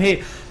save him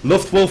here.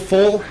 Luft will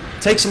fall.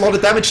 Takes a lot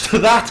of damage to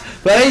that.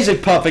 There is a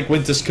perfect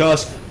Winter's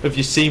Curse, if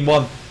you've seen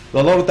one.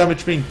 A lot of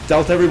damage being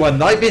dealt everywhere.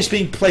 Nightmare's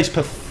being placed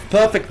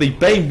perfectly.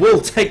 Bane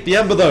will take the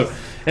Ember, though.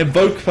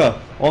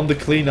 Invoker on the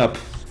cleanup.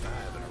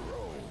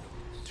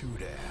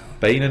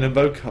 Bane and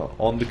Invoker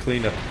on the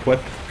cleanup.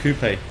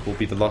 Coupe will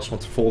be the last one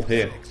to fall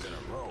here.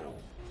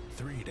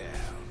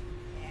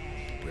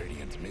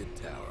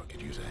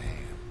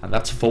 And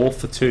that's 4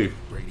 for 2.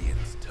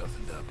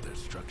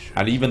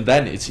 And even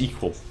then, it's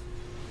equal.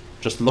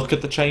 Just look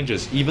at the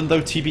changes. Even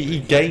though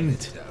TBE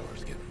gained,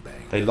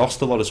 they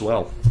lost a lot as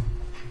well.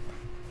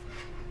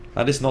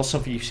 That is not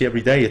something you see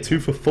every day. A 2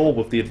 for 4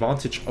 with the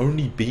advantage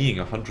only being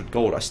 100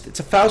 gold. It's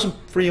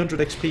 1,300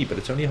 XP, but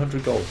it's only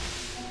 100 gold.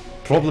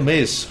 Problem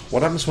is,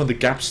 what happens when the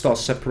gap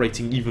starts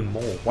separating even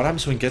more? What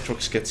happens when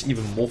Gedrox gets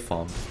even more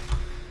farmed?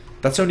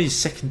 That's only his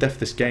second death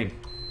this game.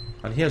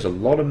 And he has a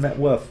lot of net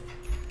worth.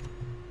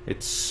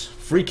 It's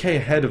 3k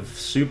ahead of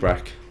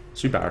Subarak.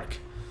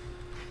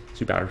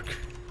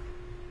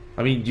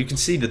 I mean, you can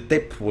see the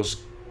dip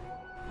was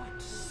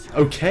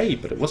okay,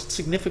 but it wasn't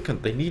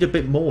significant. They need a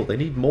bit more. They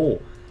need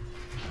more.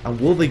 And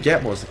will they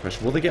get more is the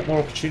question. Will they get more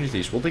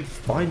opportunities? Will they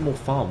find more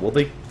farm? Will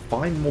they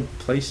find more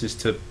places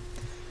to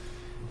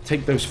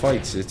take those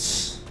fights?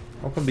 It's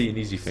not going to be an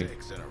easy thing.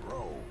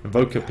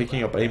 Invoker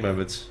picking up a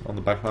moment on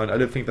the back line. I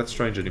don't think that's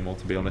strange anymore,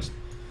 to be honest.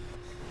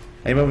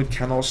 A moment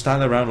cannot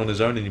stand around on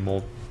his own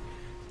anymore.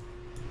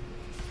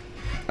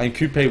 And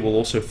Coupe will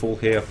also fall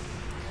here.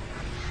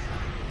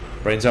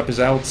 Brains Up is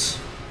out.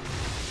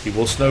 He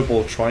will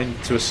snowball, trying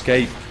to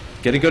escape.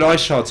 Getting good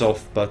ice shards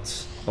off,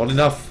 but not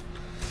enough.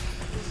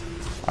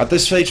 At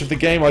this stage of the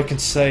game, I can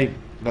say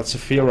that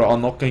Saphira are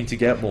not going to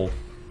get more.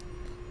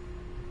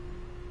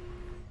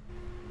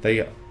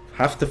 They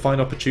have to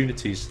find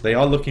opportunities. They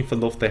are looking for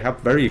Luft. They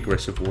have very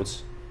aggressive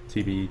wards.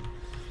 TBE.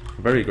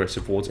 Very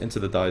aggressive wards into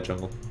the Dire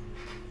jungle.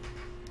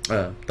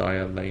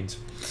 Dire lanes.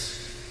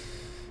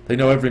 They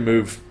know every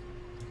move.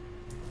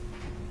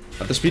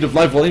 At the speed of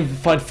light, we'll even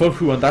find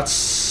Fohu, and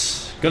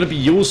that's going to be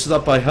used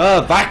up by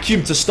her.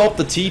 Vacuum to stop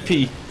the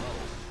TP.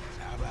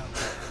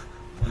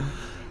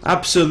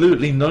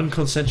 Absolutely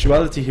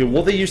non-consensuality here.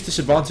 Will they use this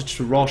advantage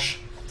to Rosh?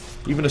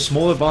 Even a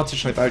small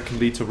advantage like that can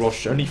lead to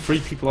Rosh. Only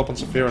 3 people up on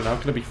Saphira, now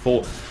going to be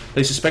 4.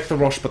 They suspect the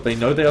Rosh, but they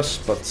know they are.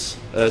 But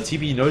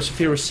TB knows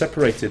Saphira is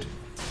separated.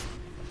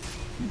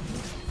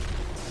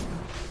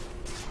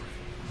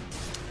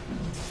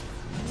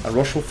 And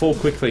Rosh will fall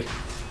quickly.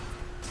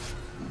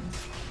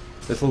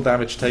 Little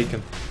damage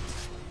taken.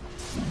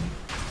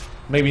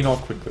 Maybe not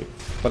quickly,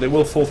 but it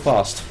will fall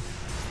fast.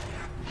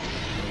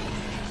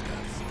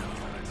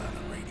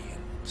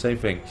 Same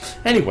thing.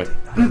 Anyway.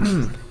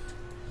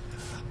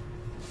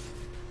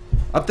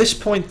 At this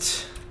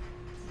point...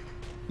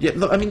 Yeah,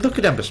 look, I mean, look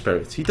at Ember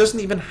Spirit. He doesn't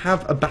even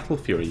have a Battle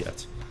Fury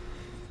yet.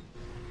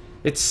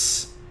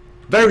 It's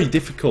very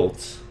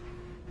difficult.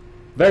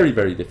 Very,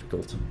 very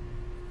difficult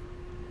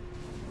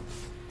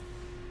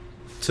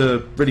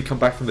to really come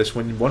back from this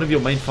when one of your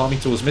main farming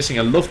tools is missing.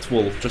 A Luft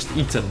will just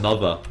eat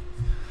another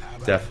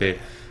death here.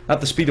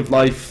 At the speed of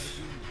life,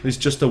 is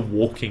just a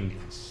walking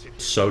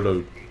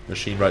solo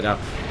machine right now.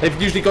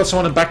 They've usually got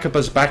someone in backup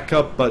as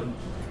backup, but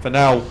for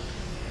now,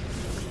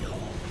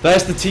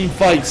 there's the team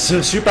fight. So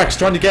Subak's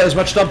trying to get as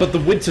much done, but the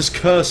Winter's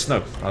Curse,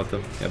 the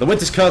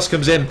Winter's Curse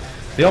comes in.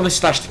 The Omni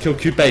Slash to kill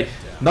Coupe.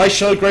 Nice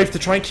Shellgrave to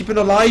try and keep him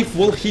alive.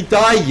 Will he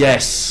die?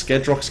 Yes.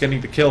 Gedrox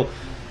getting the kill.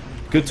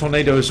 Good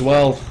Tornado as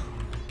well.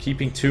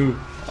 Keeping 2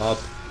 up.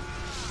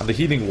 And the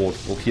Healing Ward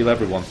will heal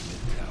everyone.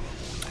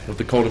 With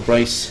the Cold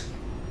Embrace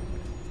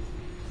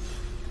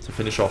to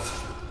finish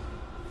off.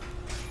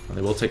 And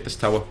they will take this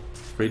tower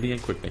freely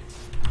and quickly.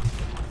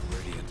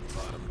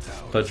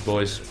 Pudge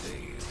boys.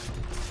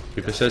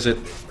 Cooper says it.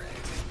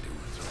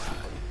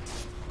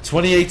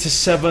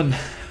 28-7.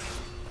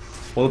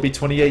 Will it be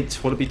 28?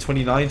 Will it be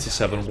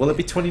 29-7? Will it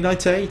be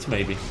 29-8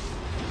 maybe?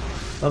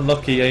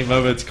 Unlucky a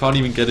moment. Can't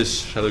even get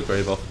his Shadow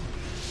Grave off.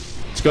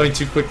 It's going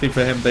too quickly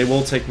for him. They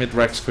will take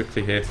mid-Rex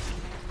quickly here.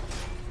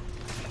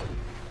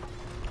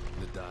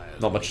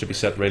 Not much to be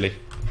said really.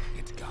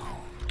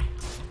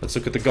 Let's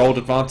look at the gold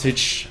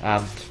advantage,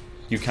 and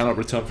you cannot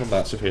return from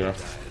that, Saphira.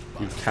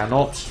 You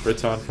cannot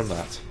return from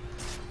that.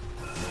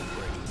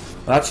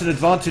 That's an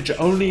advantage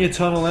only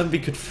Eternal Envy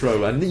could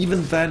throw, and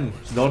even then,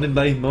 not in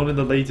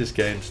the latest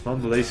games. Not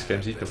in the latest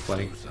games he's been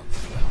playing.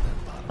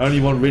 Only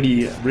one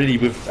really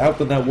without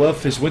the net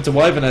worth is Winter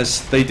Wyvern,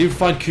 as they do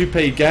find Coupe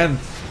again.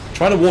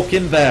 Trying to walk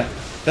in there.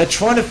 They're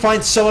trying to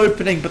find some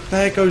opening, but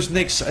there goes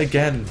Nyx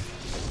again.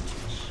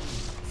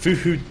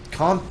 Fuhu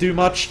can't do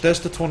much. There's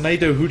the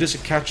Tornado. Who does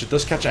it catch? It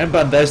does catch Ember,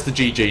 and there's the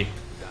GG.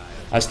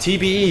 As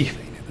TBE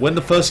win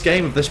the first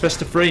game of this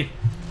best of 3.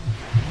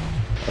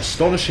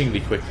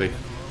 Astonishingly quickly.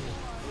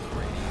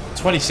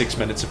 26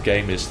 minutes of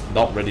game is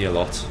not really a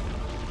lot.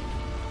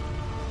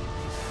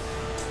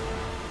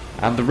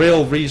 And the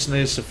real reason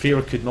is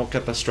Saphira could not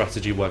get their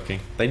strategy working.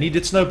 They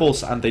needed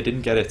snowballs and they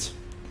didn't get it.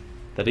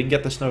 They didn't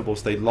get the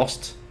snowballs. They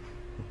lost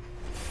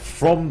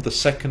from the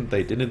second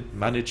they didn't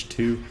manage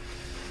to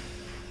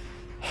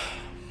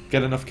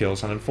get enough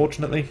kills. And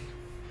unfortunately,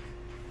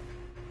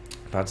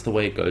 that's the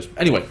way it goes.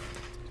 Anyway,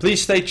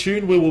 please stay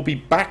tuned. We will be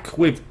back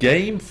with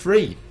Game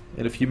 3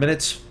 in a few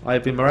minutes. I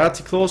have been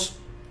Morality Clause.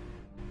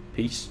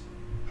 Peace.